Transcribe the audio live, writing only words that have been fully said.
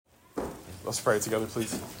Let's pray together,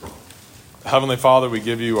 please. Heavenly Father, we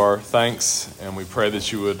give you our thanks, and we pray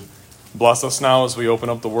that you would bless us now as we open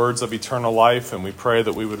up the words of eternal life, and we pray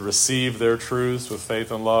that we would receive their truths with faith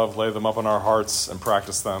and love, lay them up in our hearts, and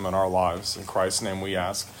practice them in our lives. In Christ's name we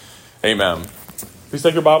ask. Amen. Please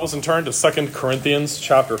take your Bibles and turn to 2 Corinthians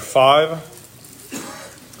chapter 5.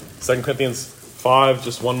 2 Corinthians 5,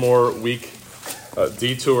 just one more week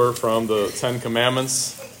detour from the Ten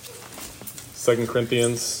Commandments. 2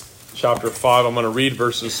 Corinthians chapter 5, I'm going to read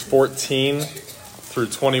verses 14 through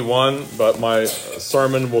 21, but my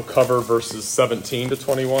sermon will cover verses 17 to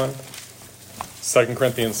 21. 2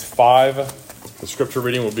 Corinthians 5, the scripture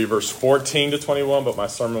reading will be verse 14 to 21, but my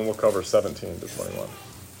sermon will cover 17 to 21.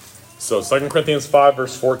 So 2 Corinthians 5,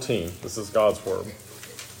 verse 14, this is God's word.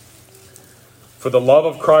 For the love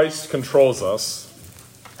of Christ controls us,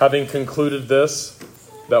 having concluded this,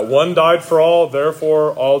 that one died for all,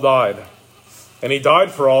 therefore all died. And he died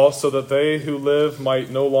for all, so that they who live might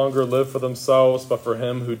no longer live for themselves, but for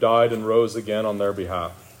him who died and rose again on their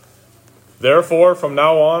behalf. Therefore, from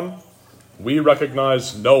now on, we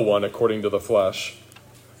recognize no one according to the flesh.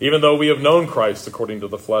 Even though we have known Christ according to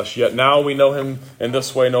the flesh, yet now we know him in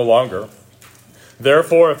this way no longer.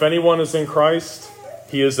 Therefore, if anyone is in Christ,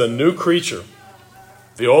 he is a new creature.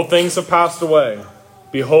 The old things have passed away.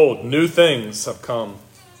 Behold, new things have come.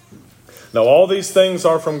 Now all these things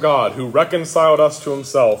are from God, who reconciled us to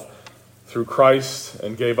himself through Christ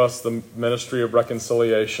and gave us the ministry of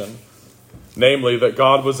reconciliation. Namely, that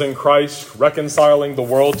God was in Christ reconciling the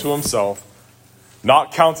world to himself,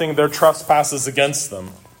 not counting their trespasses against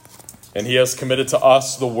them. And he has committed to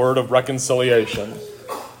us the word of reconciliation.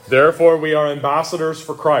 Therefore we are ambassadors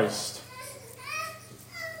for Christ,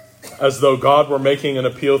 as though God were making an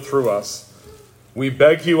appeal through us. We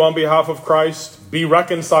beg you on behalf of Christ, be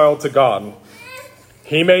reconciled to God.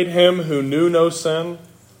 He made him who knew no sin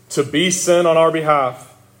to be sin on our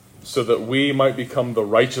behalf, so that we might become the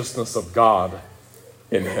righteousness of God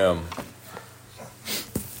in him.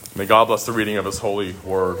 May God bless the reading of his holy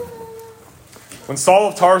word. When Saul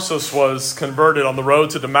of Tarsus was converted on the road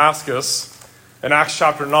to Damascus in Acts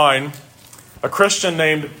chapter 9, a Christian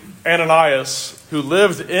named Ananias, who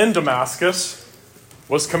lived in Damascus,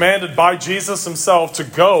 was commanded by Jesus himself to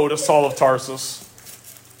go to Saul of Tarsus.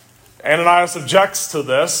 Ananias objects to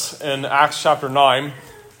this in Acts chapter 9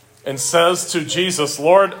 and says to Jesus,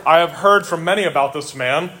 Lord, I have heard from many about this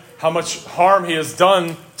man, how much harm he has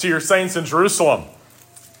done to your saints in Jerusalem.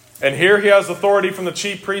 And here he has authority from the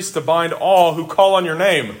chief priests to bind all who call on your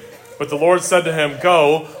name. But the Lord said to him,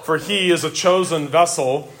 go, for he is a chosen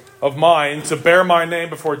vessel of mine to bear my name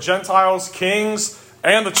before Gentiles, kings,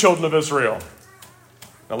 and the children of Israel.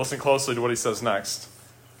 Now listen closely to what he says next.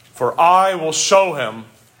 For I will show him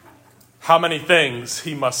how many things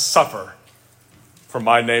he must suffer for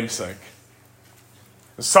my name's sake.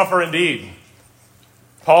 Suffer indeed.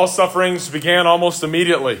 Paul's sufferings began almost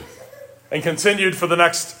immediately and continued for the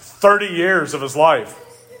next 30 years of his life.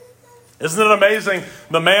 Isn't it amazing?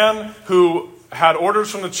 The man who had orders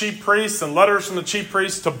from the chief priests and letters from the chief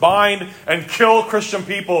priests to bind and kill Christian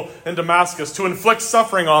people in Damascus, to inflict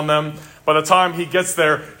suffering on them, by the time he gets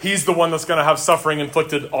there, he's the one that's going to have suffering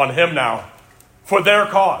inflicted on him now for their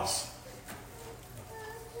cause.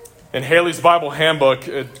 In Haley's Bible Handbook,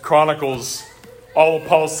 it chronicles all of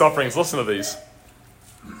Paul's sufferings. Listen to these.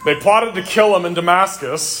 They plotted to kill him in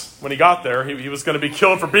Damascus when he got there. He was going to be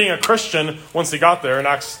killed for being a Christian once he got there in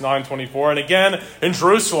Acts 9:24. And again in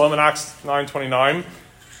Jerusalem in Acts 9:29.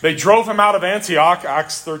 They drove him out of Antioch,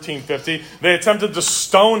 Acts 13:50. They attempted to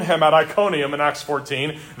stone him at Iconium in Acts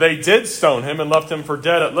 14. They did stone him and left him for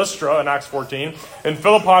dead at Lystra in Acts 14. In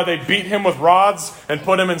Philippi, they beat him with rods and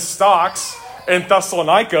put him in stocks. In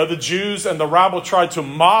Thessalonica, the Jews and the rabble tried to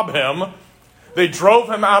mob him. They drove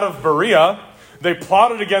him out of Berea. They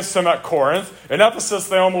plotted against him at Corinth. In Ephesus,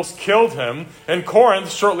 they almost killed him. In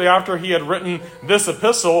Corinth, shortly after he had written this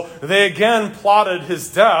epistle, they again plotted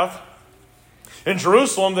his death. In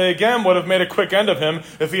Jerusalem, they again would have made a quick end of him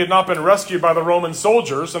if he had not been rescued by the Roman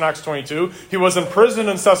soldiers in Acts 22. He was imprisoned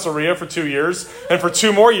in Caesarea for 2 years, and for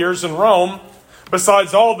 2 more years in Rome.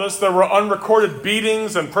 Besides all this, there were unrecorded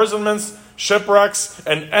beatings, imprisonments, shipwrecks,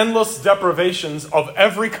 and endless deprivations of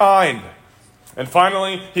every kind. And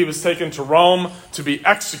finally, he was taken to Rome to be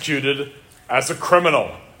executed as a criminal.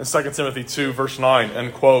 In 2 Timothy 2, verse 9,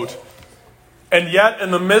 end quote. And yet, in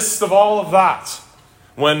the midst of all of that,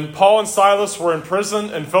 when Paul and Silas were in prison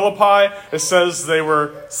in Philippi, it says they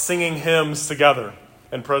were singing hymns together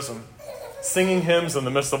in prison. Singing hymns in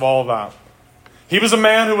the midst of all of that. He was a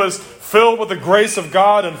man who was filled with the grace of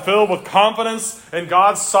God and filled with confidence in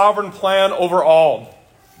God's sovereign plan over all.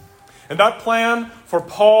 And that plan for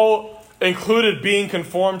Paul included being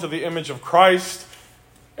conformed to the image of Christ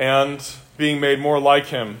and being made more like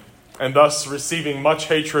him, and thus receiving much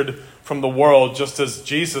hatred from the world, just as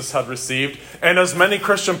Jesus had received, and as many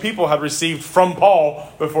Christian people had received from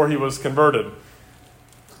Paul before he was converted.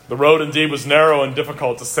 The road indeed was narrow and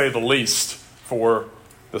difficult, to say the least, for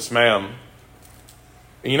this man.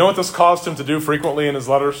 And you know what this caused him to do frequently in his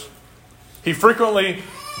letters? He frequently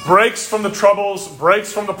breaks from the troubles,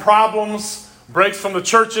 breaks from the problems, breaks from the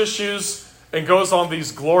church issues, and goes on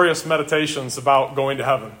these glorious meditations about going to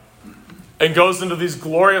heaven. And goes into these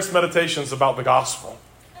glorious meditations about the gospel.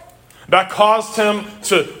 That caused him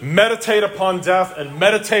to meditate upon death and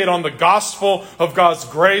meditate on the gospel of God's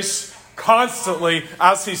grace constantly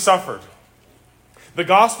as he suffered. The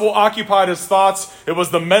gospel occupied his thoughts. It was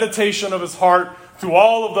the meditation of his heart through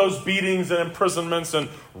all of those beatings and imprisonments and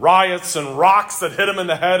riots and rocks that hit him in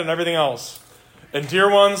the head and everything else. And dear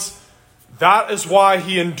ones, that is why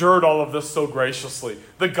he endured all of this so graciously.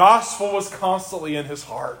 The gospel was constantly in his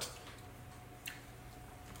heart.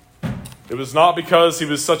 It was not because he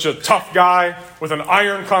was such a tough guy with an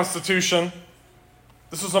iron constitution.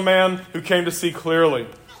 This was a man who came to see clearly.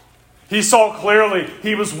 He saw clearly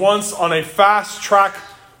he was once on a fast track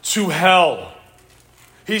to hell.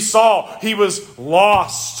 He saw he was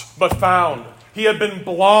lost but found. He had been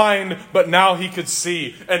blind, but now he could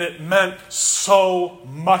see. And it meant so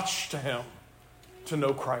much to him to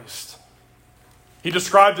know Christ. He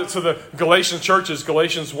described it to the Galatian churches,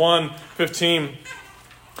 Galatians 1:15.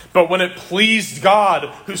 But when it pleased God,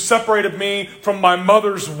 who separated me from my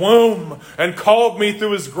mother's womb and called me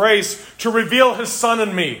through his grace to reveal his Son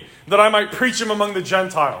in me, that I might preach him among the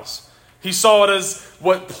Gentiles. He saw it as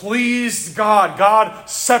what pleased God. God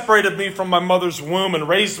separated me from my mother's womb and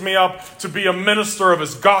raised me up to be a minister of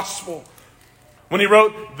his gospel. When he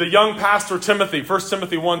wrote the young pastor Timothy, 1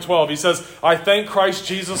 Timothy 1:12, he says, I thank Christ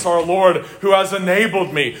Jesus our Lord, who has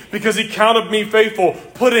enabled me, because he counted me faithful,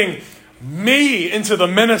 putting me into the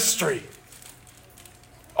ministry.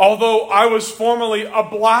 Although I was formerly a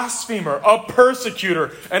blasphemer, a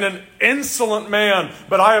persecutor, and an insolent man,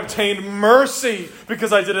 but I obtained mercy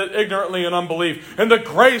because I did it ignorantly in unbelief. And the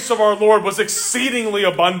grace of our Lord was exceedingly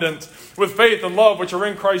abundant with faith and love which are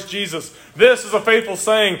in Christ Jesus. This is a faithful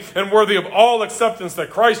saying and worthy of all acceptance,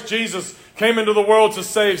 that Christ Jesus came into the world to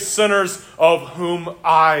save sinners, of whom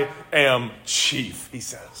I am chief, he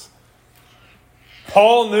says.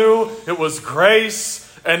 Paul knew it was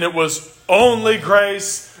grace, and it was only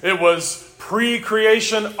grace. It was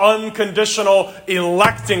pre-creation, unconditional,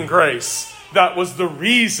 electing grace. That was the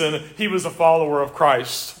reason he was a follower of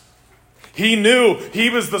Christ. He knew he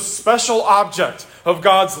was the special object of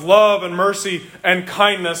God's love and mercy and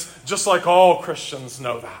kindness, just like all Christians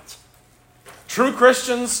know that. True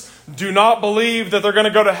Christians do not believe that they're going to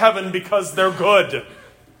go to heaven because they're good.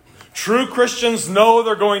 True Christians know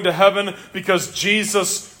they're going to heaven because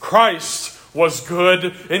Jesus Christ was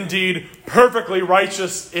good, indeed perfectly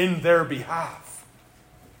righteous in their behalf.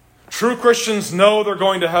 True Christians know they're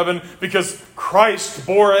going to heaven because Christ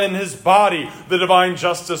bore in his body the divine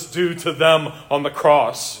justice due to them on the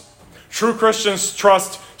cross. True Christians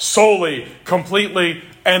trust solely, completely,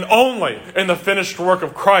 and only in the finished work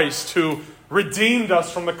of Christ, who redeemed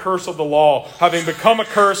us from the curse of the law, having become a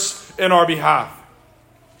curse in our behalf.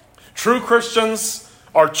 True Christians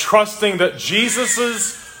are trusting that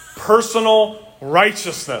Jesus' personal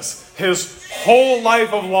righteousness, his whole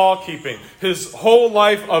life of law-keeping, his whole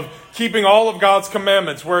life of keeping all of God's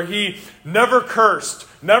commandments, where he never cursed,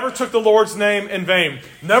 never took the Lord's name in vain,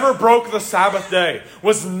 never broke the Sabbath day,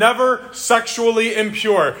 was never sexually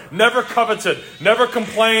impure, never coveted, never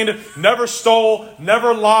complained, never stole,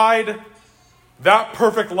 never lied. That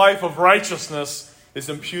perfect life of righteousness is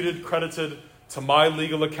imputed, credited to my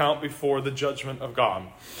legal account before the judgment of God.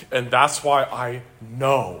 And that's why I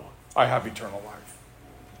know I have eternal life.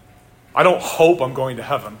 I don't hope I'm going to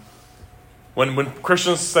heaven. When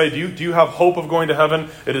Christians say, do you have hope of going to heaven?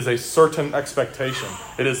 It is a certain expectation.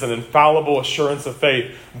 It is an infallible assurance of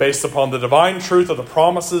faith based upon the divine truth of the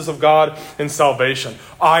promises of God in salvation.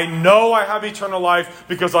 I know I have eternal life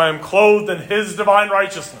because I am clothed in his divine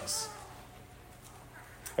righteousness.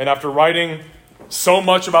 And after writing so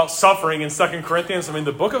much about suffering in 2 Corinthians.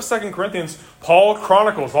 The book of 2 Corinthians, Paul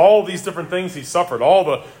chronicles all these different things he suffered,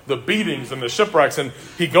 all the beatings and the shipwrecks, and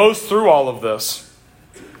he goes through all of this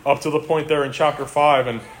up to the point there in chapter 5.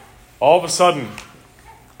 And all of a sudden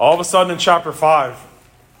in chapter 5,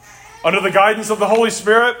 under the guidance of the Holy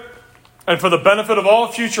Spirit, and for the benefit of all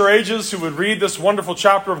future ages who would read this wonderful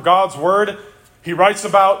chapter of God's Word, he writes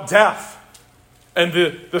about death and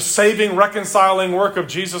the saving, reconciling work of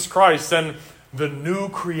Jesus Christ, and the new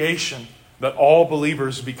creation that all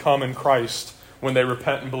believers become in Christ when they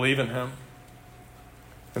repent and believe in him.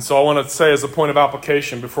 And so I want to say as a point of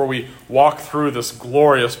application before we walk through this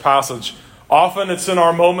glorious passage, often it's in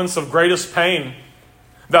our moments of greatest pain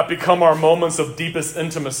that become our moments of deepest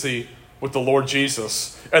intimacy with the Lord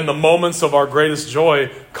Jesus, and the moments of our greatest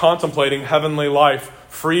joy contemplating heavenly life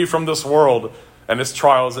free from this world and its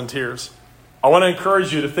trials and tears. I want to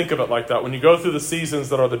encourage you to think of it like that. When you go through the seasons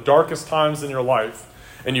that are the darkest times in your life,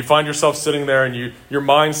 and you find yourself sitting there and your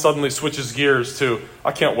mind suddenly switches gears to,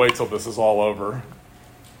 I can't wait till this is all over.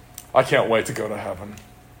 I can't wait to go to heaven.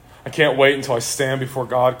 I can't wait until I stand before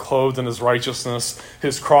God clothed in his righteousness,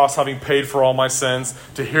 his cross having paid for all my sins,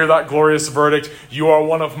 to hear that glorious verdict, you are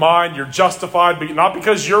one of mine, you're justified, not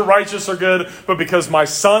because you're righteous or good, but because my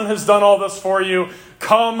Son has done all this for you.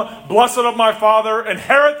 Come, blessed of my Father,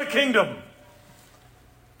 inherit the kingdom.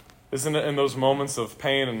 Isn't it in those moments of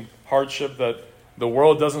pain and hardship that the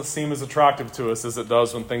world doesn't seem as attractive to us as it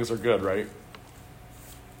does when things are good, right?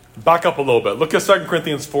 Back up a little bit. Look at 2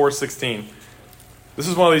 Corinthians 4:16. This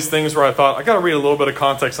is one of these things where I thought, I got to read a little bit of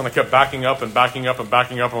context, and I kept backing up and backing up and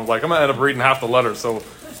backing up. And I was like, I'm going to end up reading half the letter. So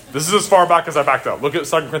this is as far back as I backed up. Look at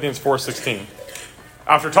 2 Corinthians 4:16.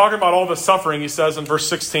 After talking about all this suffering, he says in verse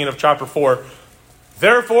 16 of chapter 4,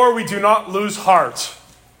 therefore we do not lose heart.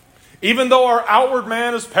 Even though our outward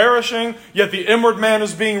man is perishing, yet the inward man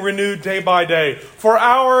is being renewed day by day. For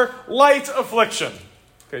our light affliction.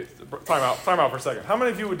 Okay, time out for a second. How many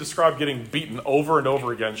of you would describe getting beaten over and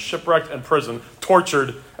over again, shipwrecked in prison,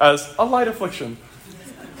 tortured, as a light affliction?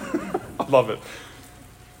 I love it.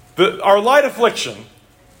 Our light affliction,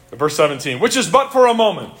 verse 17, which is but for a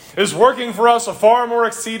moment, is working for us a far more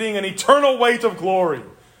exceeding and eternal weight of glory.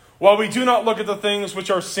 While we do not look at the things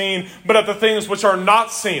which are seen, but at the things which are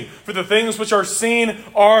not seen. For the things which are seen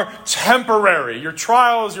are temporary. Your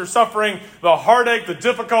trials, your suffering, the heartache, the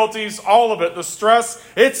difficulties, all of it, the stress,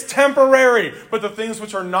 it's temporary. But the things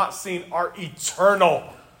which are not seen are eternal.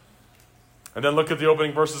 And then look at the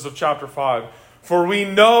opening verses of chapter 5. For we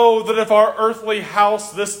know that if our earthly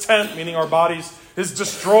house, this tent, meaning our bodies, is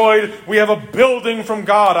destroyed, we have a building from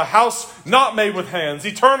God, a house not made with hands,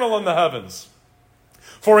 eternal in the heavens.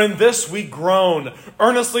 For in this we groan,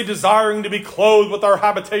 earnestly desiring to be clothed with our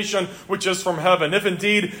habitation which is from heaven. If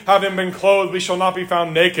indeed, having been clothed, we shall not be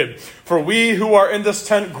found naked. For we who are in this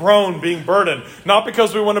tent groan, being burdened, not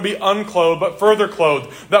because we want to be unclothed, but further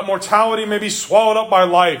clothed, that mortality may be swallowed up by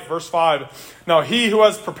life. Verse 5. Now he who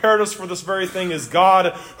has prepared us for this very thing is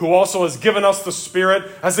God, who also has given us the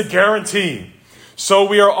Spirit as a guarantee. So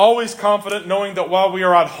we are always confident, knowing that while we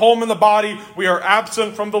are at home in the body, we are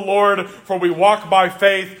absent from the Lord, for we walk by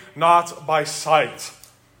faith, not by sight.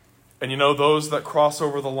 And you know, those that cross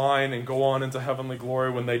over the line and go on into heavenly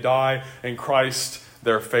glory, when they die in Christ,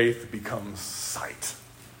 their faith becomes sight.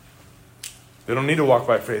 They don't need to walk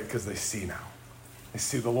by faith because they see now. They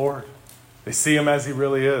see the Lord. They see him as he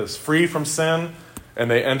really is, free from sin,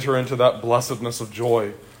 and they enter into that blessedness of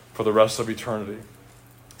joy for the rest of eternity.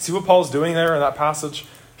 See what Paul's doing there in that passage?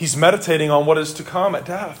 He's meditating on what is to come at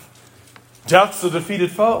death. Death's a defeated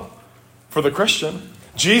foe for the Christian.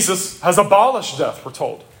 Jesus has abolished death, we're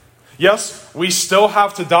told. Yes, we still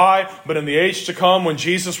have to die, but in the age to come, when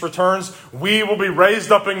Jesus returns, we will be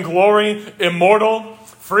raised up in glory, immortal,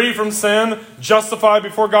 free from sin, justified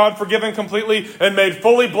before God, forgiven completely, and made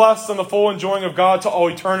fully blessed in the full enjoying of God to all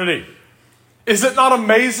eternity. Is it not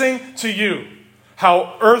amazing to you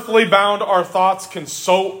how earthly bound our thoughts can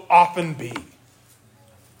so often be?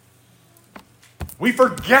 We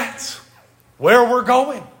forget where we're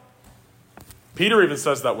going. Peter even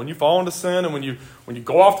says that when you fall into sin and when you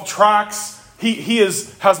go off the tracks, he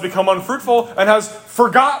has become unfruitful and has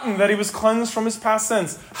forgotten that he was cleansed from his past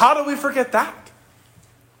sins. How do we forget that?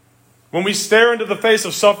 When we stare into the face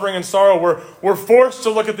of suffering and sorrow, we're forced to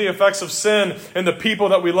look at the effects of sin in the people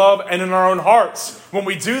that we love and in our own hearts. When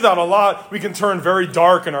we do that a lot, we can turn very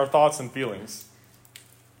dark in our thoughts and feelings.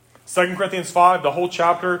 2 Corinthians 5, the whole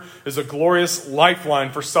chapter, is a glorious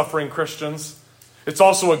lifeline for suffering Christians. It's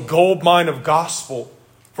also a gold mine of gospel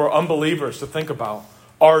for unbelievers to think about.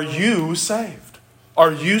 Are you saved?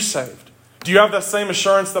 Are you saved? Do you have that same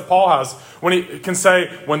assurance that Paul has when he can say,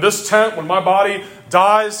 when my body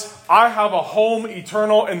dies, I have a home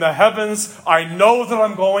eternal in the heavens. I know that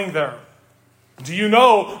I'm going there. Do you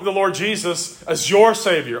know the Lord Jesus as your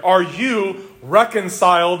Savior? Are you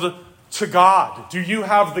reconciled to God? Do you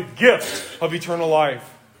have the gift of eternal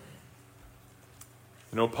life?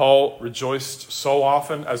 You know, Paul rejoiced so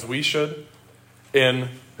often, as we should, in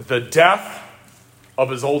the death of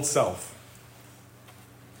his old self.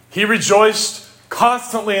 He rejoiced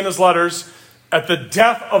constantly in his letters at the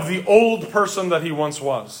death of the old person that he once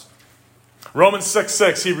was. Romans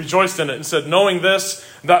 6:6, he rejoiced in it and said, knowing this,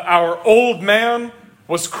 that our old man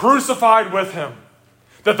was crucified with him,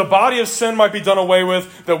 that the body of sin might be done away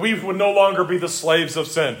with, that we would no longer be the slaves of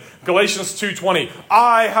sin. Galatians 2:20,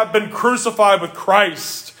 I have been crucified with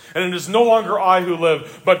Christ, and it is no longer I who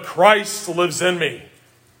live, but Christ lives in me.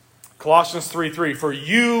 Colossians 3:3, for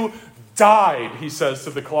you died, he says to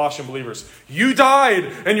the Colossian believers. You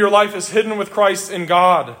died, and your life is hidden with Christ in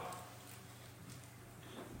God.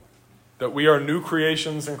 That we are new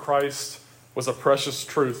creations in Christ was a precious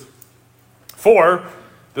truth for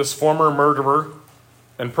this former murderer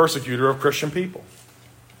and persecutor of Christian people.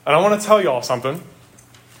 And I want to tell you all something.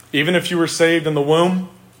 Even if you were saved in the womb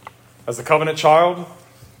as a covenant child,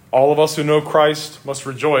 all of us who know Christ must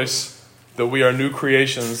rejoice that we are new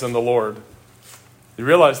creations in the Lord. You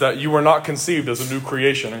realize that you were not conceived as a new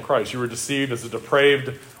creation in Christ. You were deceived as a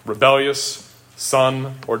depraved, rebellious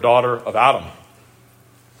son or daughter of Adam.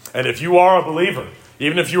 And if you are a believer,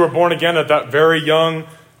 even if you were born again at that very young,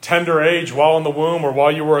 tender age while in the womb or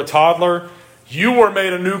while you were a toddler, you were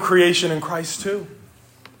made a new creation in Christ too.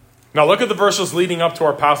 Now look at the verses leading up to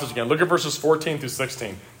our passage again. Look at verses 14 through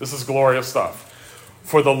 16. This is glorious stuff.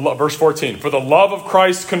 Verse 14, for the love of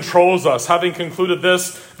Christ controls us, having concluded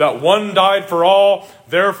this, that one died for all,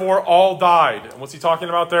 therefore all died. And what's he talking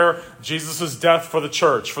about there? Jesus' death for the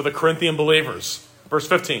church, for the Corinthian believers. Verse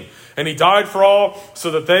 15, and he died for all, so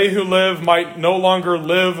that they who live might no longer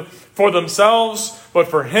live for themselves, but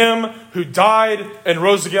for him who died and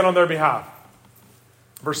rose again on their behalf.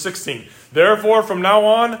 Verse 16, therefore from now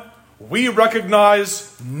on, we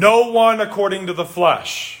recognize no one according to the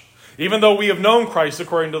flesh. Even though we have known Christ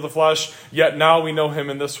according to the flesh, yet now we know him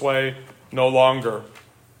in this way no longer.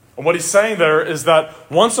 And what he's saying there is that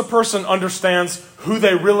once a person understands who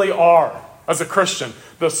they really are as a Christian,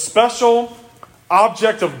 the special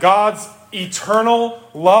object of God's eternal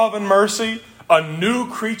love and mercy, a new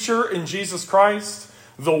creature in Jesus Christ,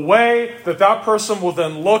 the way that that person will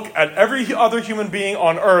then look at every other human being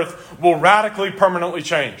on earth will radically, permanently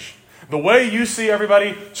change. The way you see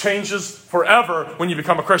everybody changes forever when you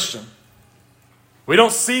become a Christian. We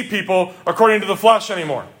don't see people according to the flesh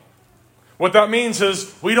anymore. What that means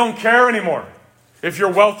is we don't care anymore if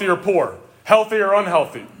you're wealthy or poor, healthy or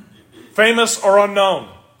unhealthy, famous or unknown,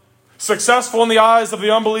 successful in the eyes of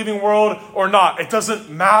the unbelieving world or not. It doesn't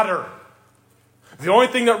matter. The only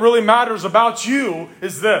thing that really matters about you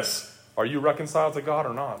is this. Are you reconciled to God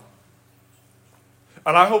or not?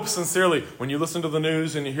 And I hope sincerely, when you listen to the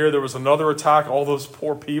news and you hear there was another attack, all those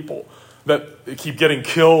poor people that keep getting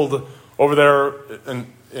killed over there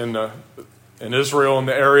in Israel and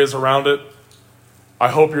the areas around it, I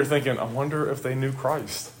hope you're thinking, I wonder if they knew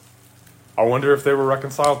Christ. I wonder if they were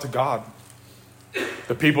reconciled to God.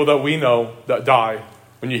 The people that we know that die,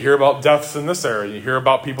 when you hear about deaths in this area, you hear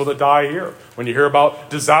about people that die here. When you hear about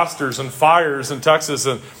disasters and fires in Texas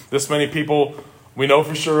and this many people we know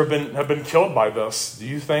for sure have been killed by this. Do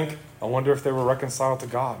you think, I wonder if they were reconciled to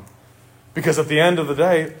God? Because at the end of the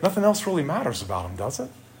day, nothing else really matters about them, does it?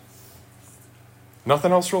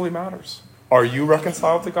 Nothing else really matters. Are you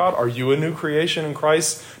reconciled to God? Are you a new creation in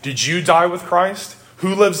Christ? Did you die with Christ?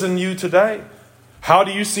 Who lives in you today? How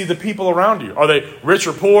do you see the people around you? Are they rich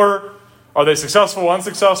or poor? Are they successful,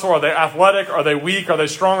 unsuccessful? Are they athletic? Are they weak? Are they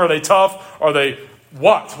strong? Are they tough? Are they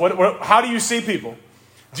what? How do you see people?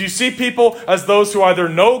 Do you see people as those who either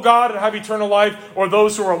know God and have eternal life, or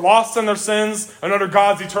those who are lost in their sins and under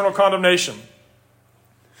God's eternal condemnation?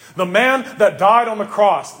 The man that died on the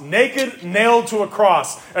cross, naked, nailed to a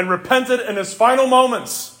cross, and repented in his final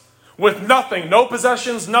moments with nothing, no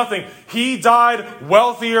possessions, nothing. He died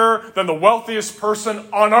wealthier than the wealthiest person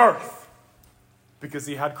on earth because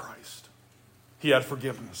he had Christ. He had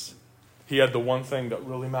forgiveness. He had the one thing that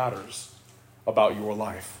really matters about your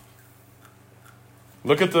life.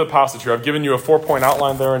 Look at the passage here. I've given you a 4-point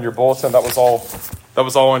outline there in your bulletin. That was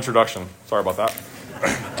all introduction. Sorry about that.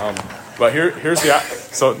 But here's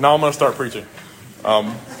so now I'm going to start preaching.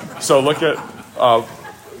 So look at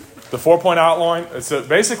the 4-point outline. It's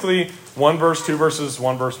basically 1 verse, 2 verses,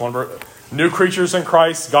 1 verse, 1 verse. New creatures in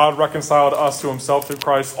Christ. God reconciled us to himself through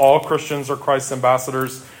Christ. All Christians are Christ's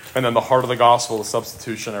ambassadors. And then the heart of the gospel, the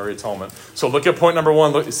substitutionary atonement. So look at point number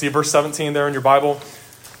 1. Look, you see verse 17 there in your Bible.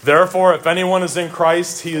 Therefore, if anyone is in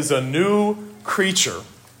Christ, he is a new creature.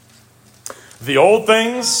 The old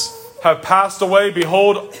things have passed away.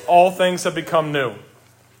 Behold, all things have become new.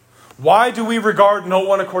 Why do we regard no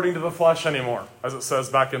one according to the flesh anymore? As it says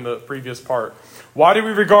back in the previous part. Why do we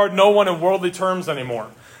regard no one in worldly terms anymore?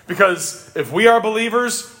 Because if we are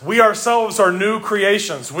believers, we ourselves are new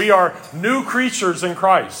creations. We are new creatures in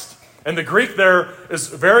Christ. And the Greek there is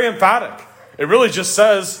very emphatic. It really just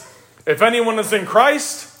says, If anyone is in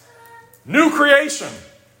Christ, new creation.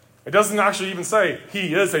 It doesn't actually even say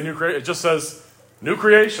he is a new creation. It just says new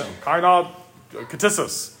creation. Kainod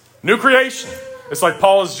katisis. New creation. It's like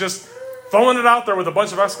Paul is just throwing it out there with a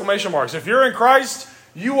bunch of exclamation marks. If you're in Christ,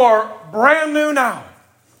 you are brand new now.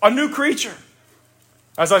 A new creature.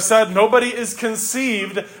 As I said, nobody is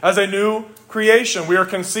conceived as a new creation. We are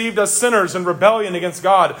conceived as sinners in rebellion against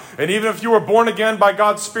God. And even if you were born again by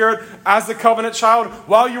God's Spirit as the covenant child,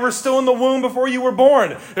 while you were still in the womb before you were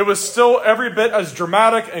born, it was still every bit as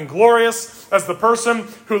dramatic and glorious as the person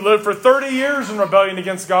who lived for 30 years in rebellion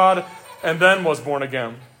against God and then was born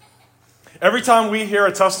again. Every time we hear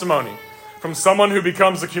a testimony from someone who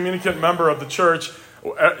becomes a communicant member of the church,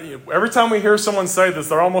 every time we hear someone say this,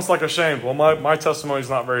 they're almost like ashamed. Well, my testimony is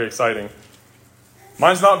not very exciting.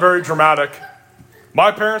 Mine's not very dramatic.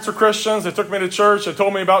 My parents are Christians. They took me to church. They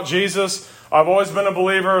told me about Jesus. I've always been a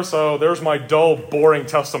believer, so there's my dull, boring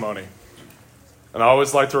testimony. And I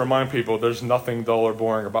always like to remind people there's nothing dull or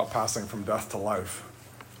boring about passing from death to life.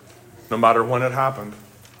 No matter when it happened.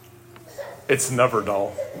 It's never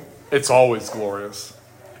dull. It's always glorious.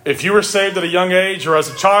 If you were saved at a young age or as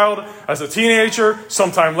a child, as a teenager,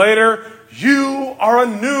 sometime later, you are a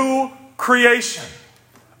new creation,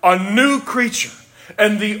 a new creature.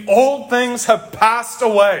 And the old things have passed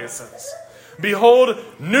away, it says. Behold,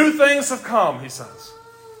 new things have come, he says.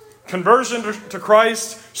 Conversion to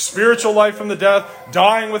Christ, spiritual life from the death,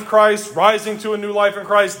 dying with Christ, rising to a new life in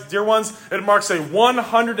Christ. Dear ones, it marks a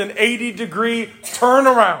 180-degree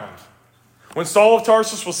turnaround. When Saul of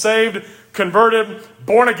Tarsus was saved, converted,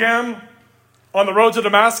 born again, on the road to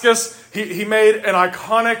Damascus, he made an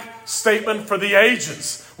iconic statement for the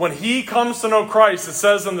ages. When he comes to know Christ, it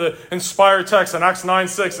says in the inspired text in Acts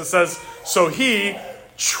 9:6, it says, so he,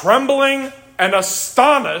 trembling and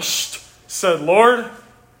astonished, said, Lord,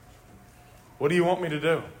 what do you want me to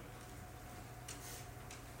do?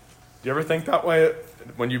 Do you ever think that way?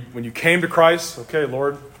 When you came to Christ, okay,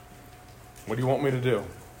 Lord, what do you want me to do?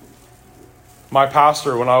 My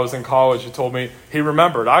pastor, when I was in college, he told me, he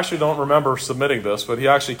remembered. I actually don't remember submitting this, but he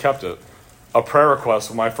actually kept it. A prayer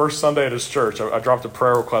request. My first Sunday at his church, I dropped a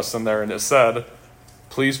prayer request in there, and it said,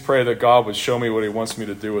 please pray that God would show me what he wants me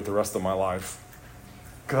to do with the rest of my life.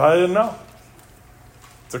 Because I didn't know.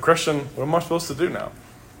 As a Christian, what am I supposed to do now?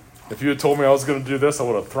 If you had told me I was going to do this, I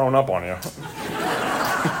would have thrown up on you.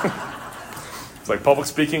 It's like public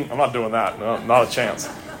speaking. I'm not doing that. No, not a chance.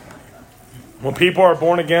 When people are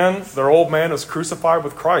born again, their old man is crucified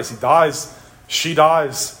with Christ. He dies, she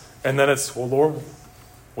dies, and then it's, well, Lord,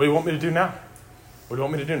 what do you want me to do now? What do you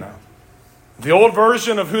want me to do now? The old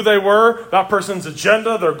version of who they were, that person's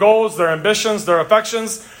agenda, their goals, their ambitions, their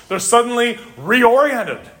affections, they're suddenly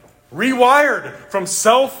reoriented, rewired from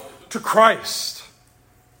self to Christ.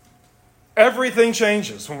 Everything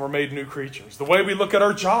changes when we're made new creatures. The way we look at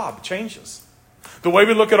our job changes. The way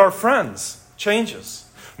we look at our friends changes.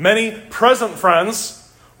 Many present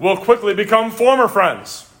friends will quickly become former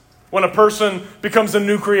friends when a person becomes a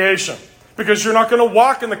new creation, because you're not going to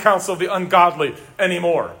walk in the counsel of the ungodly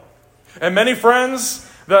anymore. And many friends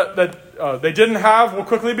that they didn't have will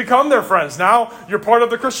quickly become their friends. Now you're part of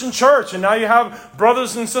the Christian church, and now you have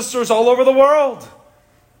brothers and sisters all over the world.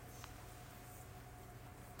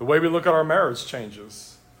 The way we look at our marriage changes.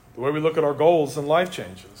 The way we look at our goals in life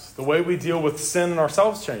changes. The way we deal with sin in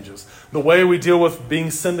ourselves changes. The way we deal with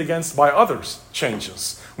being sinned against by others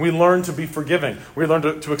changes. We learn to be forgiving. We learn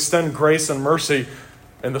to extend grace and mercy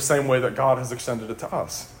in the same way that God has extended it to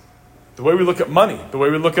us. The way we look at money, the way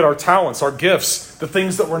we look at our talents, our gifts, the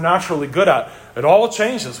things that we're naturally good at, it all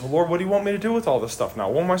changes. Well, Lord, what do you want me to do with all this stuff now?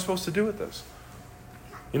 What am I supposed to do with this?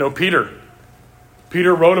 You know, Peter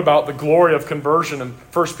wrote about the glory of conversion in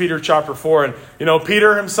 1 Peter chapter 4. And, you know,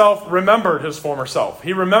 Peter himself remembered his former self.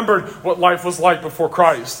 He remembered what life was like before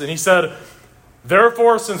Christ. And he said,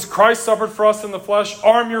 therefore, since Christ suffered for us in the flesh,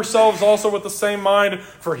 arm yourselves also with the same mind.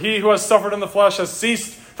 For he who has suffered in the flesh has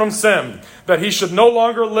ceased from sin, that he should no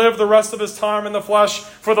longer live the rest of his time in the flesh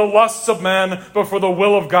for the lusts of men, but for the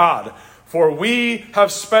will of God. For we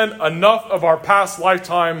have spent enough of our past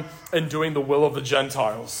lifetime in doing the will of the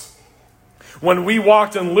Gentiles. When we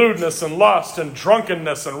walked in lewdness and lust and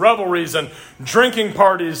drunkenness and revelries and drinking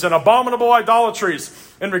parties and abominable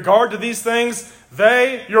idolatries. In regard to these things,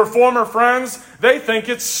 they, your former friends, they think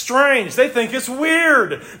it's strange. They think it's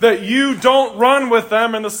weird that you don't run with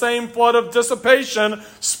them in the same flood of dissipation,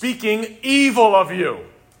 speaking evil of you.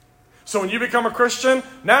 So when you become a Christian,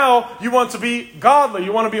 now you want to be godly.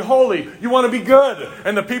 You want to be holy. You want to be good.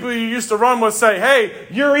 And the people you used to run with say, hey,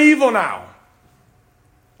 you're evil now,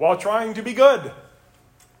 while trying to be good.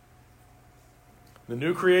 the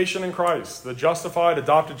new creation in Christ, the justified,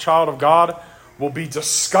 adopted child of God, will be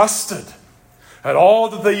disgusted at all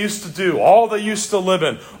that they used to do, all they used to live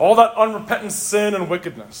in, all that unrepentant sin and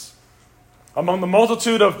wickedness. Among the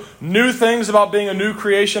multitude of new things about being a new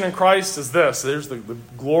creation in Christ is this. There's the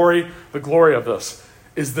glory of this,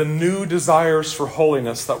 is the new desires for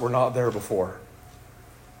holiness that were not there before.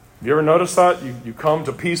 Have you ever noticed that? You come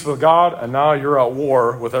to peace with God, and now you're at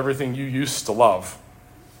war with everything you used to love.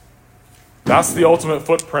 That's the ultimate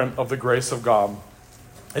footprint of the grace of God.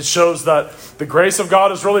 It shows that the grace of God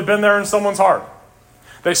has really been there in someone's heart.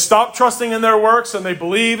 They stop trusting in their works and they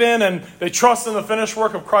believe in and they trust in the finished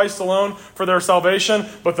work of Christ alone for their salvation,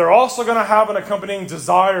 but they're also going to have an accompanying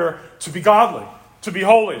desire to be godly, to be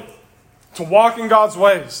holy, to walk in God's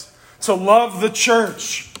ways, to love the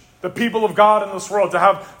church, the people of God in this world, to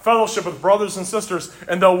have fellowship with brothers and sisters,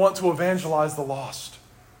 and they'll want to evangelize the lost.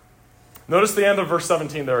 Notice the end of verse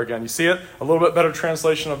 17 there again. You see it? A little bit better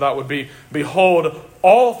translation of that would be, behold,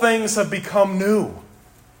 all things have become new.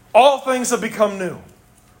 All things have become new.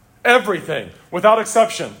 Everything, without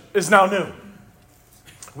exception, is now new.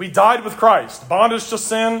 We died with Christ. Bondage to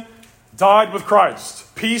sin, died with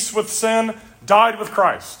Christ. Peace with sin, died with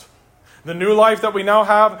Christ. The new life that we now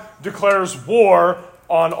have declares war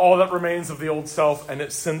on all that remains of the old self and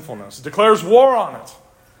its sinfulness. It declares war on it.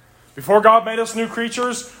 Before God made us new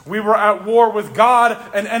creatures, we were at war with God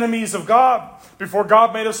and enemies of God. Before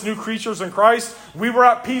God made us new creatures in Christ, we were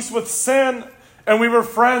at peace with sin and we were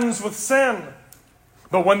friends with sin.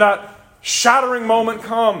 But when that shattering moment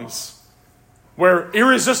comes, where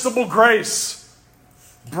irresistible grace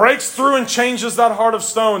breaks through and changes that heart of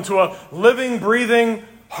stone to a living, breathing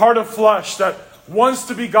heart of flesh that wants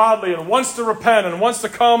to be godly and wants to repent and wants to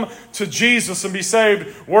come to Jesus and be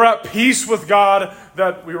saved, we're at peace with God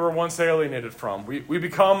that we were once alienated from. We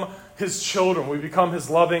become his children. We become his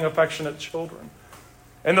loving, affectionate children.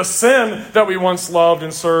 And the sin that we once loved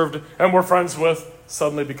and served and were friends with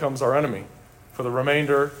suddenly becomes our enemy for the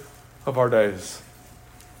remainder of our days.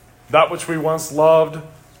 That which we once loved,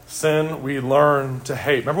 sin, we learn to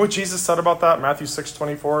hate. Remember what Jesus said about that? Matthew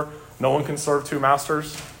 6:24. No one can serve two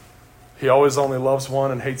masters. He always only loves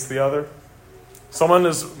one and hates the other. Someone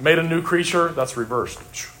is made a new creature, that's reversed.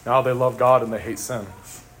 Now they love God and they hate sin.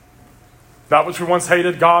 That which we once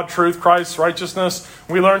hated, God, truth, Christ, righteousness,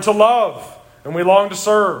 we learn to love and we long to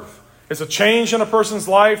serve. It's a change in a person's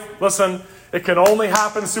life. Listen, it can only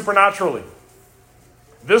happen supernaturally.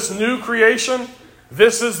 This new creation,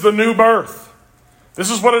 this is the new birth.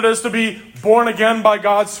 This is what it is to be born again by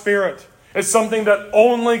God's Spirit. It's something that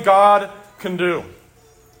only God can do.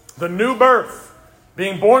 The new birth,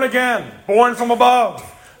 being born again, born from above.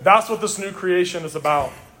 That's what this new creation is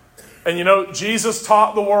about. And you know, Jesus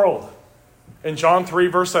taught the world in John 3,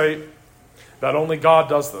 verse 8, that only God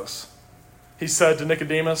does this. He said to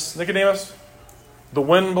Nicodemus, Nicodemus, the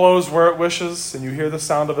wind blows where it wishes, and you hear the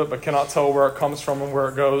sound of it, but cannot tell where it comes from and where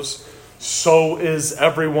it goes. So is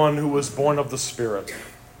everyone who was born of the Spirit.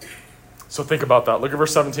 So think about that. Look at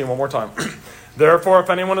verse 17 one more time. Therefore, if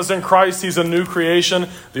anyone is in Christ, he's a new creation.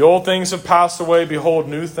 The old things have passed away. Behold,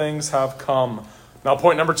 new things have come. Now,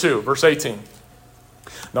 point number 2, verse 18.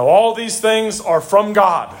 Now, all these things are from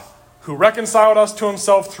God, who reconciled us to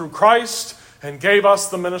himself through Christ and gave us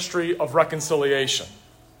the ministry of reconciliation.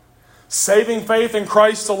 Saving faith in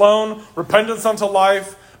Christ alone, repentance unto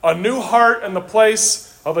life, a new heart in the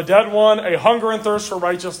place of a dead one, a hunger and thirst for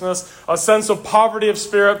righteousness, a sense of poverty of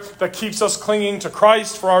spirit that keeps us clinging to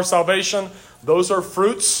Christ for our salvation. Those are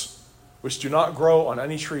fruits which do not grow on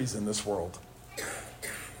any trees in this world.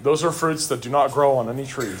 Those are fruits that do not grow on any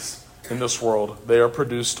trees in this world. They are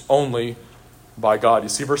produced only by God. You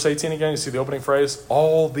see verse 18 again? You see the opening phrase?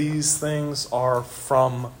 All these things are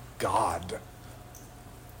from God.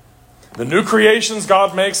 The new creations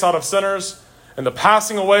God makes out of sinners and the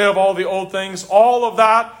passing away of all the old things, all of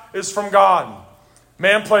that is from God.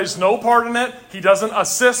 Man plays no part in it. He doesn't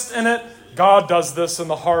assist in it. God does this in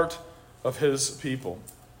the heart of his people.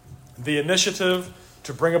 The initiative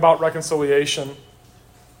to bring about reconciliation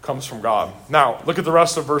comes from God. Now, look at the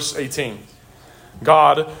rest of verse 18.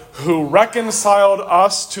 God, who reconciled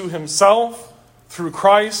us to himself through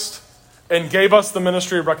Christ and gave us the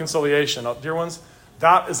ministry of reconciliation. Now, dear ones,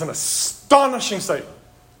 that is an astonishing statement.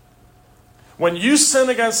 When you sin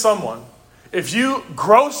against someone, if you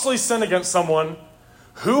grossly sin against someone,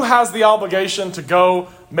 who has the obligation to go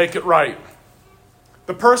make it right?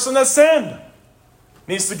 The person that sinned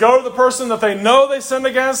needs to go to the person that they know they sinned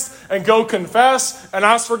against and go confess and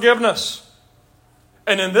ask forgiveness.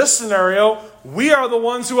 And in this scenario, we are the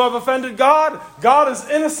ones who have offended God. God is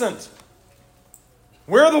innocent.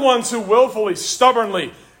 We're the ones who willfully,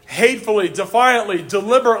 stubbornly hatefully, defiantly,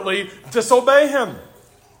 deliberately disobey him.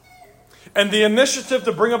 And the initiative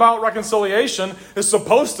to bring about reconciliation is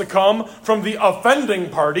supposed to come from the offending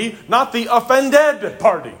party, not the offended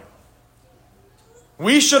party.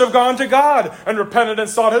 We should have gone to God and repented and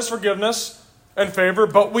sought his forgiveness and favor,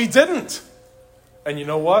 but we didn't. And you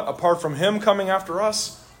know what? Apart from him coming after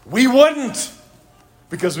us, we wouldn't,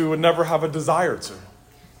 because we would never have a desire to.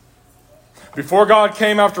 Before God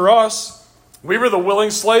came after us, we were the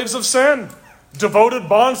willing slaves of sin, devoted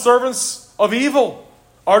bondservants of evil.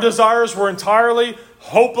 Our desires were entirely,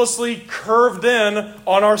 hopelessly curved in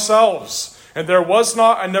on ourselves. And there was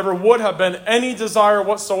not and never would have been any desire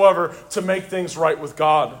whatsoever to make things right with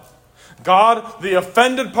God. God, the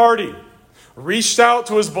offended party, reached out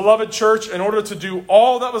to his beloved church in order to do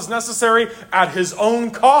all that was necessary at his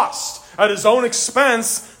own cost, at his own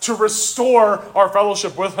expense, to restore our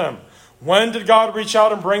fellowship with him. When did God reach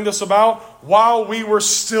out and bring this about? While we were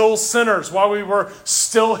still sinners, while we were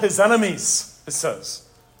still his enemies, it says.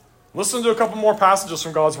 Listen to a couple more passages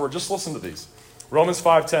from God's word. Just listen to these. Romans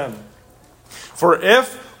 5:10. For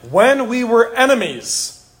if, when we were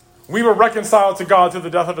enemies, we were reconciled to God through the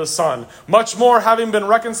death of his Son, much more, having been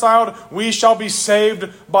reconciled, we shall be saved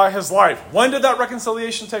by his life. When did that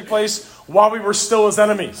reconciliation take place? While we were still his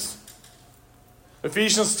enemies.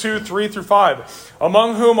 Ephesians 2:3-5.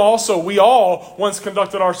 Among whom also we all once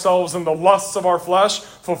conducted ourselves in the lusts of our flesh,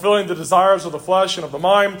 fulfilling the desires of the flesh and of the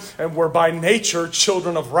mind, and were by nature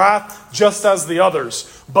children of wrath, just as the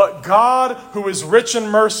others. But God, who is rich in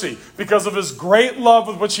mercy, because of his great love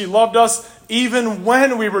with which he loved us, even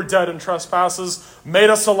when we were dead in trespasses,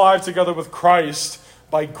 made us alive together with Christ.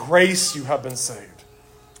 By grace you have been saved.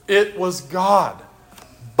 It was God,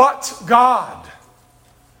 but God,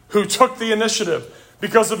 who took the initiative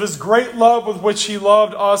because of his great love with which he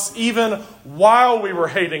loved us, even while we were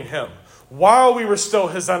hating him, while we were still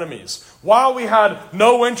his enemies, while we had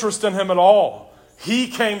no interest in him at all. He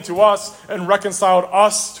came to us and reconciled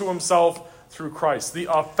us to himself through Christ. The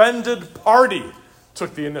offended party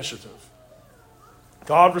took the initiative.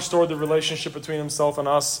 God restored the relationship between himself and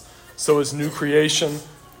us so his new creation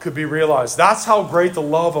could be realized. That's how great the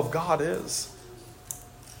love of God is.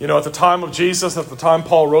 You know, at the time of Jesus, at the time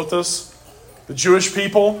Paul wrote this, the Jewish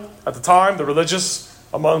people at the time, the religious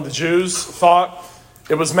among the Jews, thought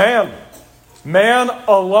it was man. Man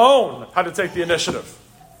alone had to take the initiative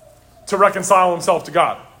to reconcile himself to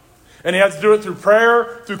God. And he had to do it through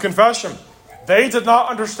prayer, through confession. They did not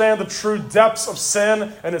understand the true depths of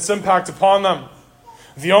sin and its impact upon them.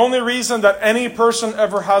 The only reason that any person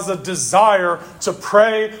ever has a desire to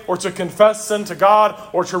pray or to confess sin to God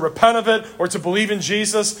or to repent of it or to believe in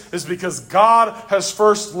Jesus is because God has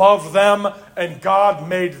first loved them and God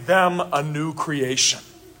made them a new creation.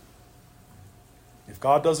 If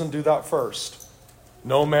God doesn't do that first,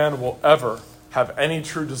 no man will ever have any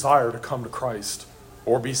true desire to come to Christ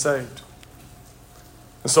or be saved.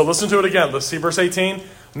 And so listen to it again. Let's see verse 18.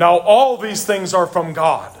 Now all these things are from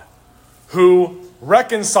God, who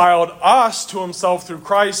reconciled us to himself through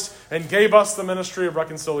Christ and gave us the ministry of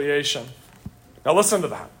reconciliation. Now listen to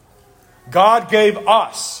that. God gave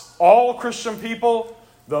us, all Christian people,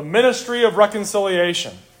 the ministry of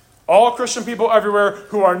reconciliation. All Christian people everywhere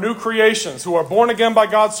who are new creations, who are born again by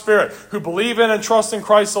God's Spirit, who believe in and trust in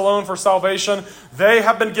Christ alone for salvation, they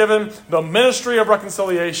have been given the ministry of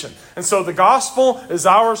reconciliation. And so the gospel is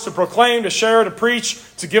ours to proclaim, to share, to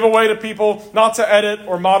preach, to give away to people, not to edit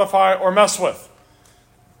or modify or mess with.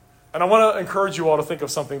 And I want to encourage you all to think of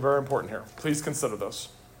something very important here. Please consider this.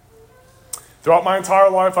 Throughout my entire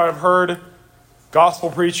life, I have heard gospel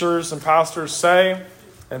preachers and pastors say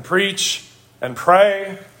and preach and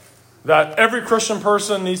pray that every Christian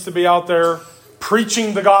person needs to be out there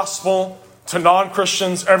preaching the gospel to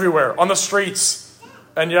non-Christians everywhere, on the streets.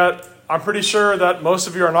 And yet, I'm pretty sure that most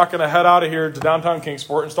of you are not going to head out of here to downtown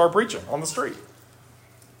Kingsport and start preaching on the street.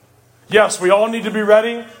 Yes, we all need to be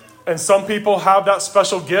ready. And some people have that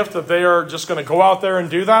special gift that they are just going to go out there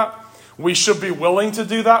and do that. We should be willing to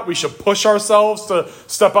do that. We should push ourselves to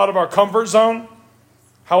step out of our comfort zone.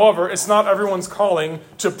 However, it's not everyone's calling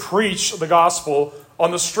to preach the gospel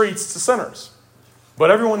on the streets to sinners.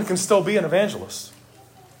 But everyone can still be an evangelist.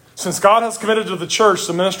 Since God has committed to the church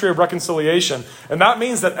the ministry of reconciliation, and that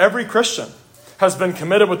means that every Christian has been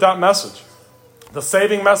committed with that message. The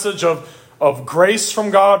saving message of grace from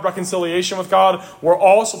God, reconciliation with God. We're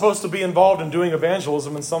all supposed to be involved in doing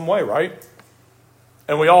evangelism in some way, right?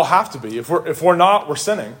 And we all have to be. If we're not, we're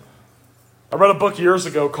sinning. I read a book years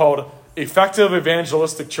ago called Effective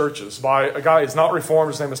Evangelistic Churches by a guy who's not Reformed.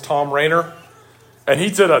 His name is Tom Rainer. And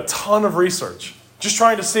he did a ton of research, just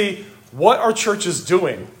trying to see what are churches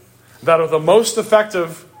doing that are the most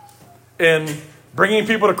effective in bringing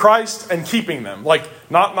people to Christ and keeping them. Like,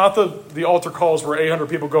 not the altar calls where 800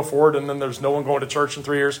 people go forward and then there's no one going to church in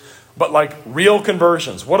 3 years, but like real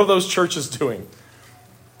conversions. What are those churches doing?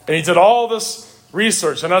 And he did all this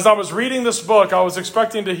research. And as I was reading this book, I was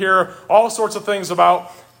expecting to hear all sorts of things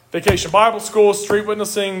about vacation Bible schools, street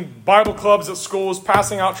witnessing, Bible clubs at schools,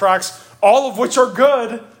 passing out tracts, all of which are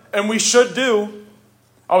good and we should do.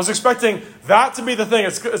 I was expecting that to be the thing.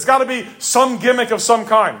 It's got to be some gimmick of some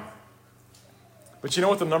kind. But you know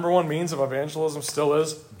what the number one means of evangelism still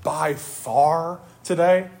is? By far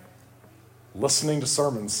today? Listening to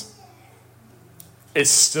sermons.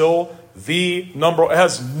 It's still the number. It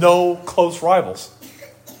has no close rivals.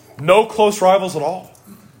 No close rivals at all.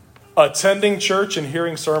 Attending church and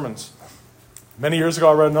hearing sermons. Many years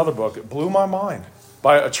ago, I read another book. It blew my mind.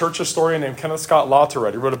 By a church historian named Kenneth Scott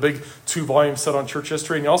Latourette. He wrote a big 2-volume set on church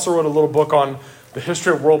history. And he also wrote a little book on the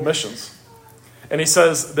history of world missions. And he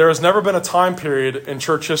says, there has never been a time period in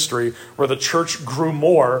church history where the church grew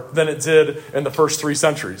more than it did in the first 3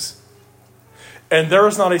 centuries. And there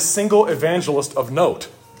is not a single evangelist of note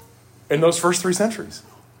in those first 3 centuries.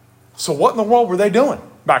 So what in the world were they doing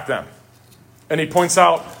back then? And he points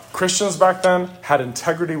out Christians back then had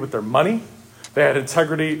integrity with their money. They had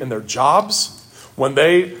integrity in their jobs. When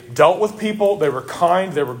they dealt with people, they were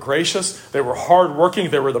kind, they were gracious, they were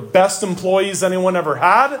hardworking, they were the best employees anyone ever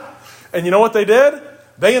had. And you know what they did?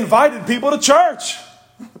 They invited people to church.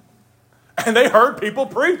 And they heard people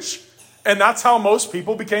preach. And that's how most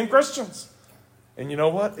people became Christians. And you know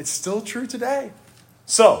what? It's still true today.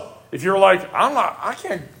 So, if you're like, I'm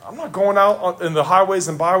not going out in the highways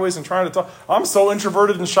and byways and trying to talk. I'm so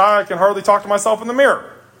introverted and shy, I can hardly talk to myself in the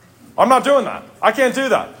mirror. I'm not doing that. I can't do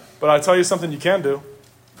that. But I tell you something you can do.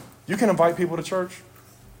 You can invite people to church.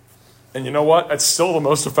 And you know what? It's still the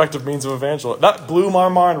most effective means of evangelism. That blew my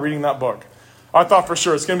mind reading that book. I thought for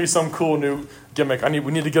sure it's going to be some cool new gimmick.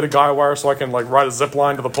 We need to get a guy wire so I can like ride a zip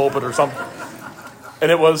line to the pulpit or something.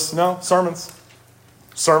 And it was, no, sermons.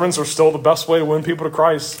 Sermons are still the best way to win people to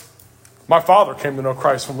Christ. My father came to know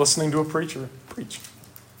Christ from listening to a preacher preach.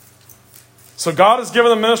 So God has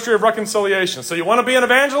given the ministry of reconciliation. So you want to be an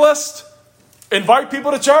evangelist? Invite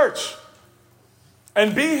people to church.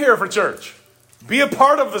 And be here for church. Be a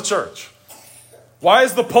part of the church. Why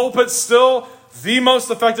is the pulpit still the most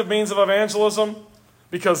effective means of evangelism?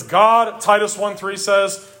 Because God, Titus 1:3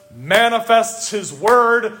 says, manifests his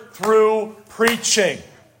word through preaching.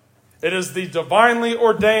 It is the divinely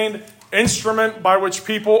ordained instrument by which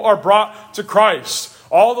people are brought to Christ.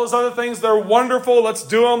 All those other things, they're wonderful. Let's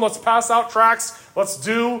do them. Let's pass out tracts. Let's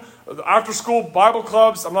do after-school Bible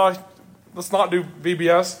clubs. Let's not do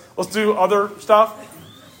VBS. Let's do other stuff.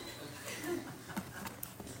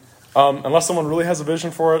 Unless someone really has a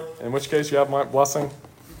vision for it, in which case you have my blessing.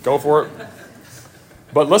 Go for it.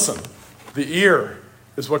 But listen, the ear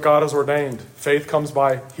is what God has ordained. Faith comes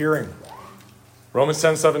by hearing. Romans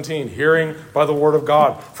 10:17, hearing by the word of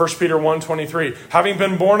God. 1 Peter 1:23, having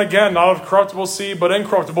been born again, not of corruptible seed, but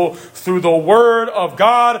incorruptible, through the word of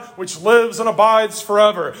God, which lives and abides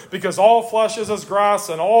forever. Because all flesh is as grass,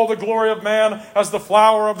 and all the glory of man as the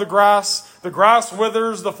flower of the grass. The grass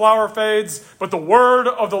withers, the flower fades, but the word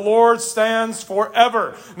of the Lord stands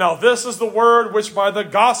forever. Now this is the word which by the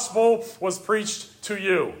gospel was preached to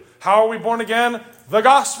you. How are we born again? The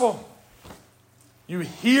gospel. You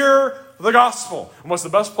hear the gospel. And what's the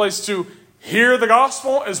best place to hear the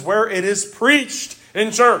gospel is where it is preached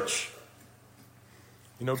in church.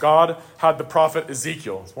 You know, God had the prophet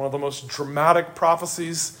Ezekiel. It's one of the most dramatic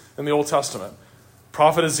prophecies in the Old Testament.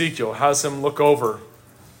 Prophet Ezekiel has him look over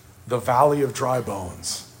the valley of dry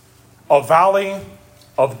bones. A valley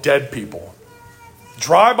of dead people.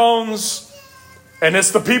 Dry bones, and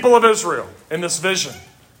it's the people of Israel in this vision.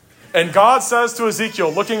 And God says to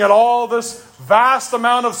Ezekiel, looking at all this vast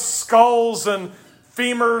amount of skulls and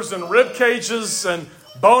femurs and rib cages and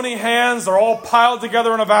bony hands, they're all piled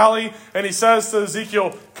together in a valley. And he says to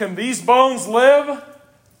Ezekiel, can these bones live?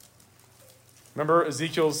 Remember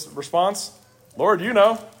Ezekiel's response? Lord, you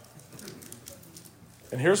know.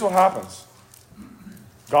 And here's what happens.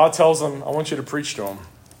 God tells him, I want you to preach to him.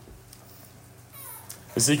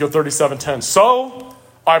 Ezekiel 37:10. So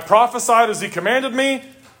I prophesied as he commanded me,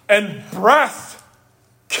 and breath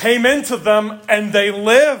came into them, and they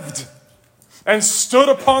lived, and stood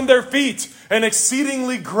upon their feet, an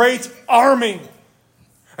exceedingly great army.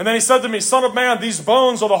 And then he said to me, Son of man, these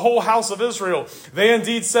bones are the whole house of Israel. They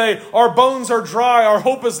indeed say, our bones are dry, our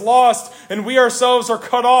hope is lost, and we ourselves are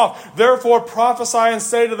cut off. Therefore prophesy and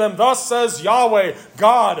say to them, Thus says Yahweh,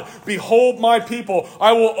 God, behold my people.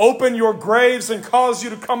 I will open your graves and cause you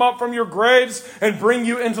to come up from your graves and bring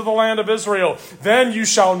you into the land of Israel. Then you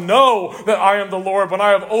shall know that I am the Lord when I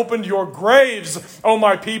have opened your graves, O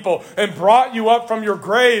my people, and brought you up from your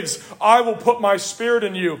graves. I will put my spirit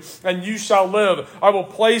in you, and you shall live. I will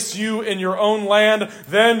place you in your own land.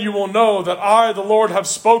 Then you will know that I, the Lord, have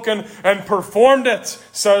spoken and performed it,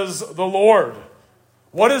 says the Lord.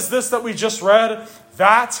 What is this that we just read?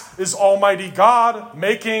 That is Almighty God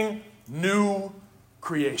making new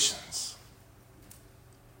creations.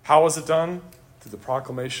 How is it done? Through the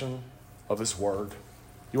proclamation of his word.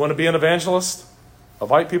 You want to be an evangelist?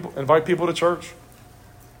 Invite people to church.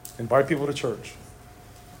 Invite people to church.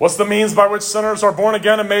 What's the means by which sinners are born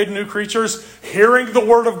again and made new creatures? Hearing the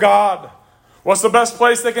word of God. What's the best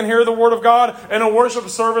place they can hear the word of God? In a worship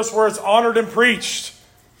service where it's honored and preached.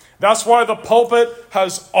 That's why the pulpit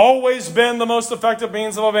has always been the most effective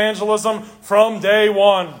means of evangelism from day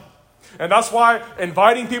one. And that's why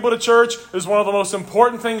inviting people to church is one of the most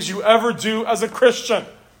important things you ever do as a Christian.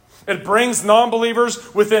 It brings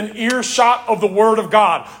non-believers within earshot of the Word of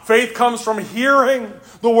God. Faith comes from hearing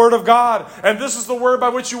the Word of God. And this is the Word by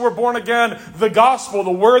which you were born again. The gospel,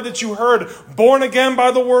 the Word that you heard. Born again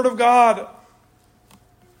by the Word of God.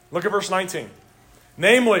 Look at verse 19.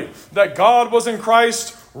 Namely, that God was in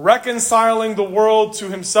Christ reconciling the world to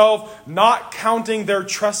himself, not counting their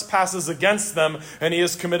trespasses against them. And he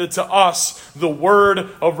has committed to us the word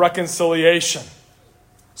of reconciliation.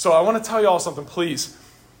 So I want to tell you all something, please.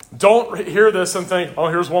 Don't hear this and think, oh,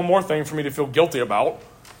 here's one more thing for me to feel guilty about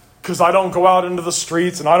because I don't go out into the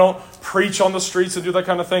streets and I don't preach on the streets and do that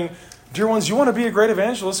kind of thing. Dear ones, you want to be a great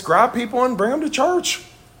evangelist, grab people and bring them to church.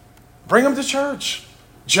 Bring them to church.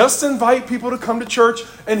 Just invite people to come to church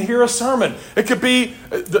and hear a sermon. It could be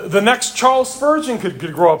the next Charles Spurgeon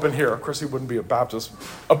could grow up in here. Of course, he wouldn't be a Baptist.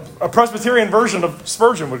 A Presbyterian version of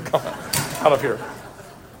Spurgeon would come out of here.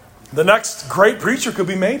 The next great preacher could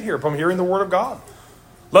be made here from hearing the Word of God.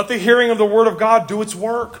 Let the hearing of the Word of God do its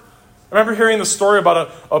work. I remember hearing the story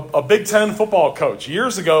about a Big Ten football coach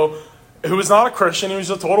years ago who was not a Christian. He was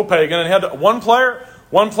a total pagan. And he had one player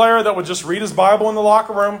that would just read his Bible in the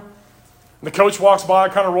locker room. And the coach walks by,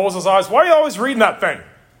 kind of rolls his eyes. Why are you always reading that thing?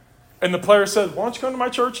 And the player said, why don't you come to my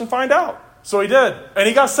church and find out? So he did. And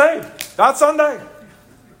he got saved that Sunday.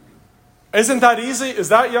 Isn't that easy? Is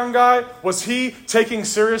that young guy, was he taking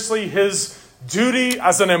seriously his duty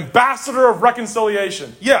as an ambassador of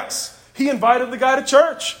reconciliation? Yes. He invited the guy to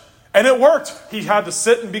church. And it worked. He had to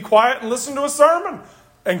sit and be quiet and listen to a sermon.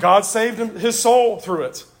 And God saved his soul through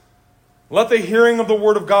it. Let the hearing of the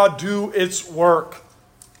Word of God do its work.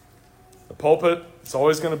 The pulpit is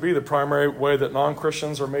always going to be the primary way that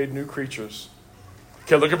non-Christians are made new creatures.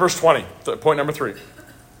 Okay, look at verse 20. Point number 3.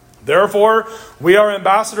 Therefore, we are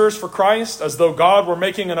ambassadors for Christ, as though God were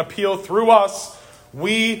making an appeal through us.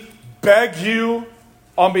 We beg you,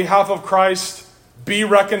 on behalf of Christ, be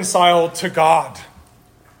reconciled to God.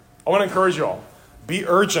 I want to encourage you all. Be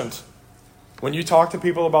urgent. When you talk to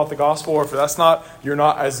people about the gospel, or if you're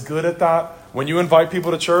not as good at that, when you invite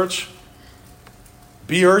people to church,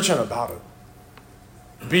 be urgent about it.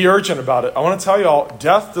 Be urgent about it. I want to tell you all,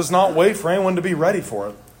 death does not wait for anyone to be ready for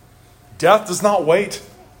it. Death does not wait.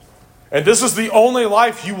 And this is the only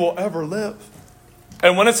life you will ever live.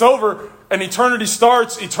 And when it's over and eternity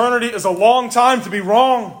starts, eternity is a long time to be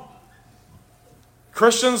wrong.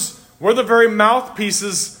 Christians, we're the very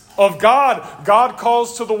mouthpieces of God. God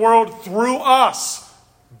calls to the world through us,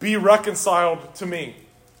 be reconciled to me.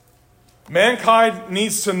 Mankind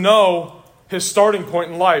needs to know his starting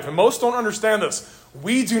point in life. And most don't understand this.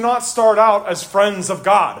 We do not start out as friends of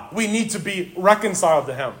God. We need to be reconciled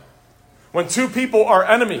to him. When two people are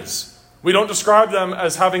enemies, we don't describe them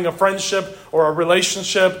as having a friendship or a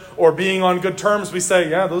relationship or being on good terms. We say,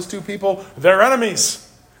 yeah, those two people, they're enemies.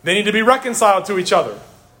 They need to be reconciled to each other.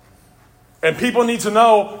 And people need to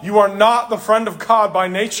know you are not the friend of God by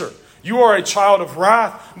nature. You are a child of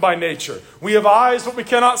wrath by nature. We have eyes, but we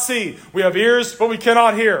cannot see. We have ears, but we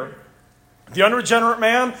cannot hear. The unregenerate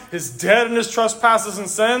man is dead in his trespasses and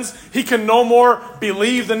sins. He can no more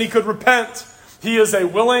believe than he could repent. He is a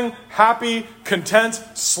willing, happy, content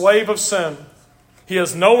slave of sin. He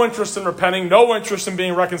has no interest in repenting, no interest in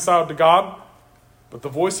being reconciled to God. But the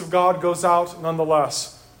voice of God goes out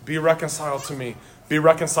nonetheless. Be reconciled to me. Be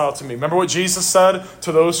reconciled to me. Remember what Jesus said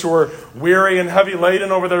to those who were weary and heavy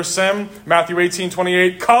laden over their sin? Matthew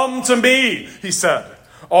 18:28. Come to me, he said.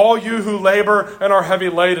 all you who labor and are heavy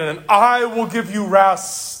laden, and I will give you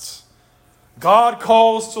rest. God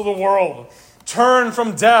calls to the world. Turn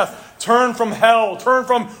from death, turn from hell, turn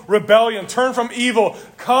from rebellion, turn from evil.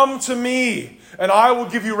 Come to me, and I will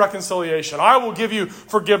give you reconciliation. I will give you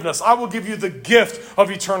forgiveness. I will give you the gift of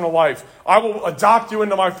eternal life. I will adopt you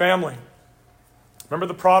into my family. Remember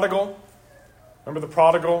the prodigal? Remember the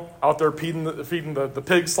prodigal out there feeding the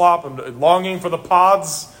pig slop and longing for the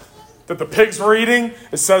pods that the pigs were eating?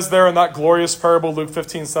 It says there in that glorious parable, Luke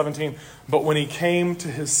 15:17, but when he came to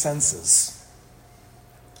his senses,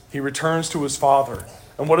 he returns to his father.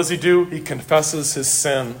 And what does he do? He confesses his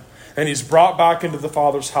sin. And he's brought back into the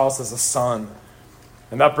Father's house as a son.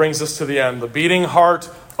 And that brings us to the end. The beating heart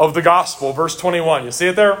of the gospel. Verse 21. You see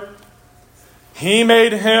it there? He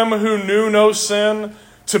made him who knew no sin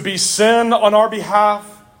to be sin on our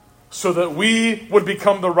behalf, so that we would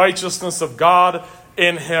become the righteousness of God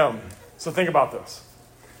in him. So think about this.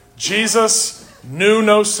 Jesus knew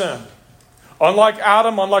no sin. Unlike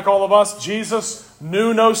Adam, unlike all of us, Jesus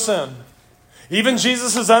knew no sin. Even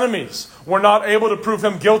Jesus' enemies were not able to prove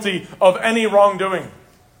him guilty of any wrongdoing.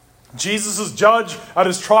 Jesus' judge at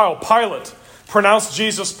his trial, Pilate, pronounced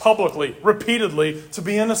Jesus publicly, repeatedly, to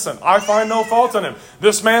be innocent. I find no fault in him.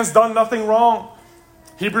 This man's done nothing wrong.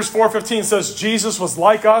 Hebrews 4:15 says Jesus was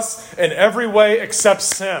like us in every way except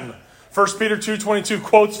sin. 1 Peter 2:22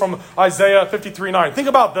 quotes from Isaiah 53:9. Think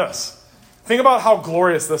about this. Think about how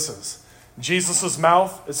glorious this is. Jesus'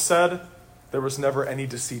 mouth, it said, there was never any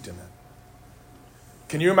deceit in it.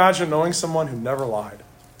 Can you imagine knowing someone who never lied,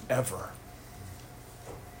 ever?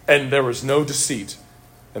 And there was no deceit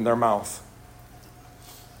in their mouth.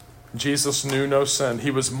 Jesus knew no sin.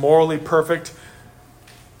 He was morally perfect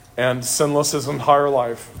and sinless his entire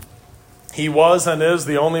life. He was and is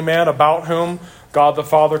the only man about whom God the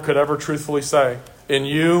Father could ever truthfully say, in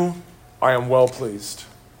you I am well pleased.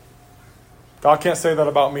 God can't say that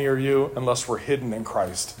about me or you unless we're hidden in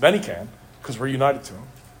Christ. Then he can, because we're united to him.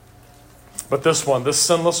 But this one, this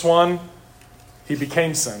sinless one, he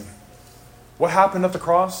became sin. What happened at the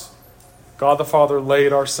cross? God the Father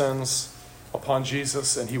laid our sins upon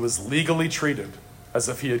Jesus, and he was legally treated as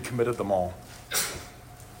if he had committed them all.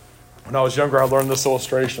 When I was younger, I learned this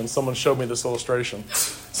illustration. Someone showed me this illustration.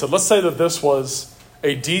 So let's say that this was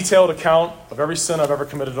a detailed account of every sin I've ever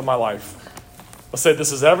committed in my life. Let's say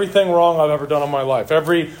this is everything wrong I've ever done in my life.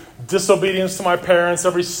 Every disobedience to my parents,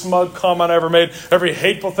 every smug comment I ever made, every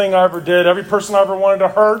hateful thing I ever did, every person I ever wanted to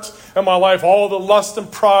hurt in my life, all the lust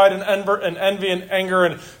and pride and envy and anger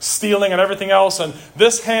and stealing and everything else. And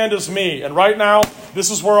this hand is me. And right now,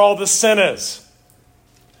 this is where all this sin is.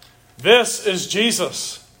 This is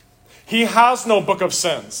Jesus. He has no book of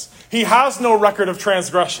sins. He has no record of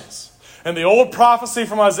transgressions. And the old prophecy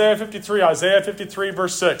from Isaiah 53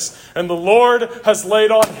 verse 6, and the Lord has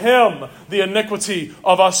laid on him the iniquity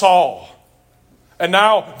of us all. And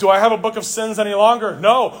now, do I have a book of sins any longer?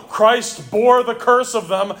 No, Christ bore the curse of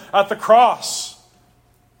them at the cross.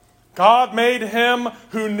 God made him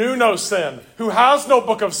who knew no sin, who has no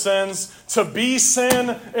book of sins, to be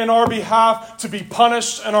sin in our behalf, to be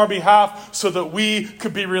punished in our behalf, so that we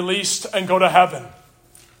could be released and go to heaven.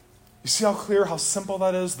 You see how clear, how simple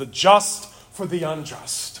that is? The just for the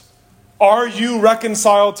unjust. Are you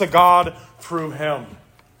reconciled to God through him?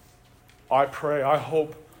 I pray, I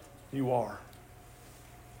hope you are.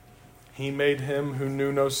 He made him who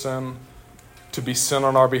knew no sin to be sin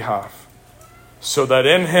on our behalf, so that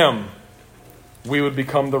in him we would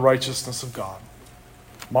become the righteousness of God.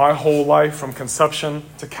 My whole life from conception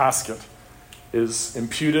to casket is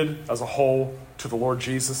imputed as a whole to the Lord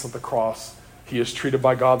Jesus at the cross. He is treated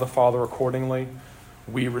by God the Father accordingly.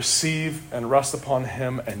 We receive and rest upon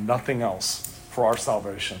him and nothing else for our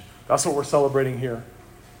salvation. That's what we're celebrating here.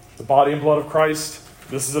 The body and blood of Christ.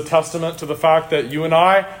 This is a testament to the fact that you and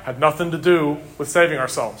I had nothing to do with saving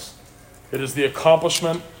ourselves. It is the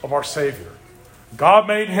accomplishment of our Savior. God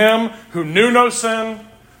made him who knew no sin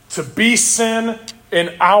to be sin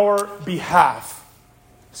in our behalf,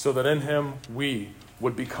 so that in him we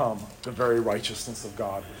would become the very righteousness of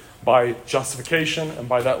God, by justification and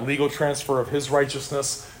by that legal transfer of his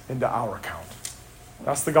righteousness into our account.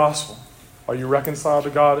 That's the gospel. Are you reconciled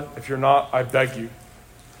to God? If you're not, I beg you,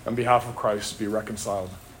 on behalf of Christ, be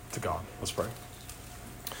reconciled to God. Let's pray.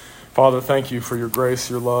 Father, thank you for your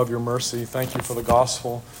grace, your love, your mercy. Thank you for the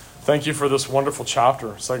gospel. Thank you for this wonderful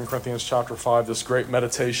chapter, 2 Corinthians chapter 5, this great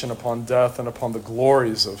meditation upon death and upon the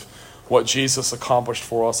glories of what Jesus accomplished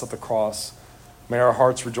for us at the cross. May our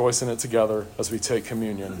hearts rejoice in it together as we take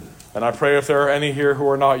communion. And I pray if there are any here who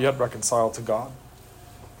are not yet reconciled to God,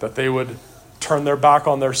 that they would turn their back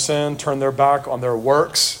on their sin, turn their back on their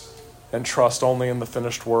works, and trust only in the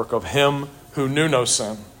finished work of him who knew no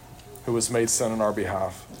sin, who was made sin on our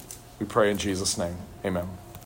behalf. We pray in Jesus' name. Amen.